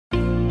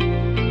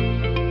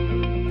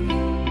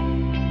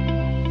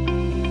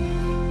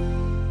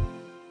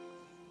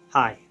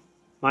Hi,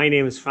 my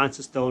name is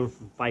Francis Dolan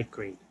from Bike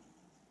Green.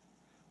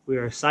 We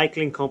are a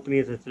cycling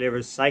company that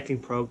delivers cycling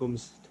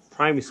programs to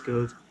primary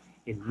schools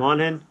in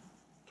Monaghan,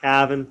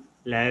 Cavan,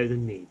 Louth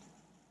and Meath.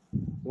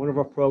 One of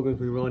our programs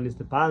we run is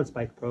the Balance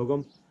Bike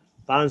program.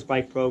 The Balance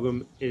Bike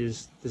program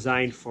is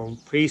designed from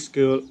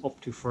preschool up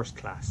to first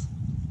class.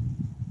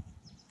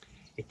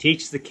 It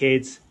teaches the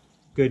kids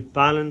good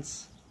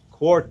balance,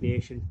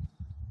 coordination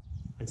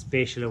and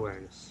spatial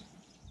awareness.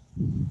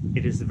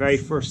 It is the very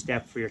first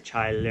step for your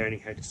child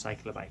learning how to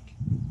cycle a bike.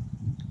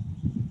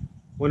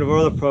 One of our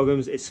other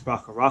programs is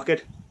Sprocket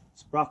Rocket.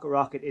 Sprocket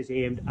Rocket is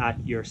aimed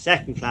at your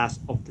second class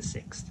up to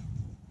sixth.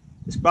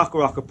 The Sprocket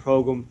Rocket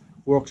program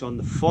works on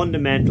the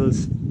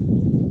fundamentals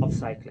of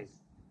cycling.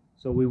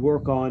 So we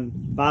work on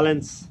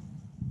balance,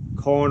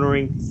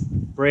 cornering,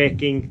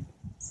 braking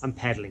and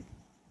pedalling.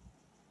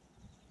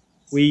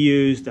 We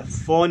use the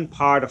fun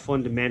part of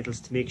fundamentals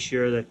to make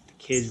sure that the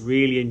kids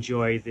really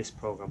enjoy this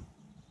program.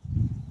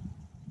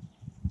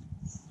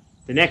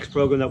 The next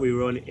program that we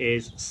run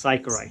is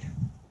Cycle Ride.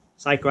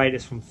 Cycle Ride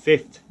is from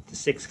 5th to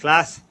 6th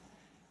class.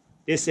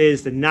 This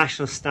is the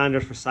national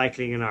standard for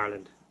cycling in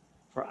Ireland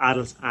for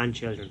adults and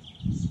children.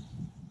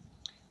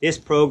 This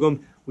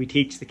program, we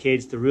teach the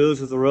kids the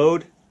rules of the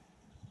road.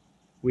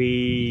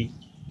 We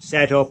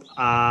set up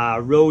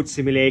a road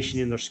simulation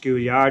in their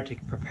schoolyard to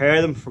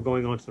prepare them for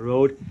going onto the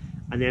road.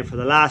 And then for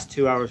the last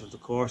 2 hours of the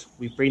course,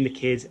 we bring the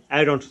kids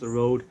out onto the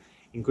road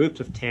in groups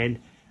of 10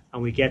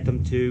 and we get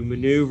them to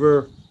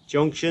manoeuvre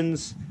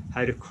junctions,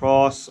 how to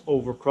cross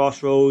over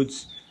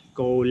crossroads,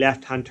 go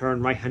left-hand turn,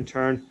 right-hand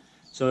turn,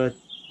 so that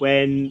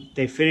when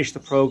they finish the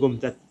program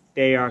that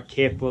they are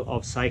capable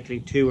of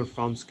cycling to and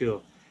from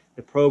school.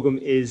 The program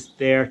is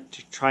there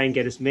to try and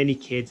get as many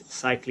kids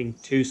cycling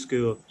to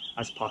school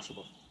as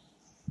possible.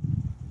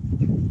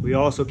 We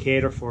also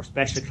cater for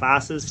special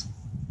classes,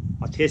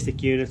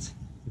 autistic units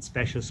and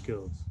special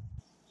schools.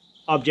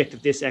 Object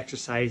of this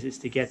exercise is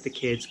to get the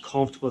kids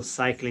comfortable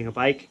cycling a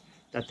bike,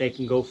 that they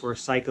can go for a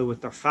cycle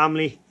with their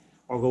family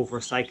or go for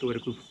a cycle with a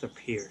group of their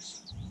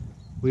peers.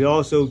 We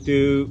also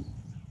do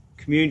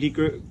community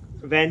group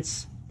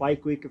events,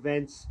 bike week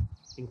events,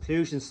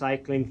 inclusion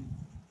cycling,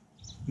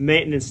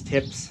 maintenance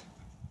tips.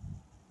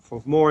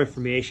 For more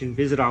information,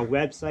 visit our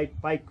website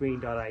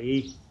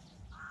bikegreen.ie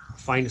or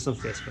find us on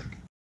Facebook.